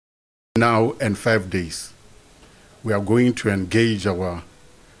now and 5 days, we are going to engage our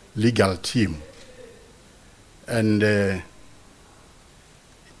legal team. And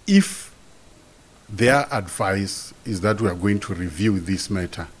if their advice is that we are going to review this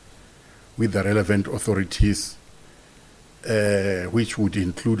matter with the relevant authorities, which would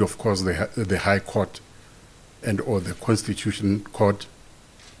include, of course, the High Court or the Constitution Court,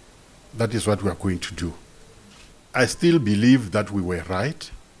 that is what we are going to do. I still believe that we were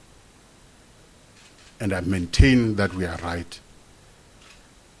right, and I maintain that we are right.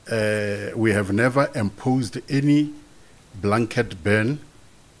 We have never imposed any blanket ban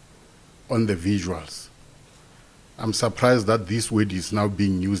on the visuals. I'm surprised that this word is now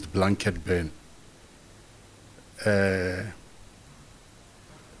being used, blanket ban.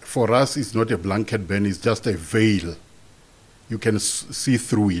 For us, it's not a blanket ban, it's just a veil. You can see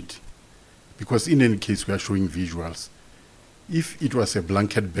through it, because in any case, we are showing visuals. If it was a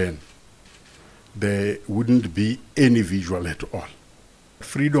blanket ban, there wouldn't be any visual at all.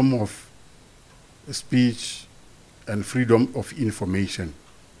 Freedom of speech and freedom of information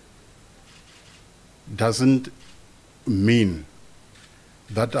doesn't mean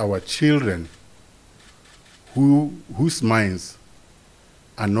that our children whose minds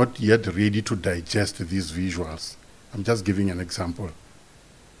are not yet ready to digest these visuals, I'm just giving an example,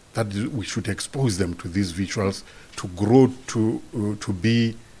 that we should expose them to these visuals to grow to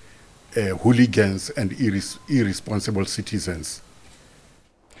be hooligans and irresponsible citizens.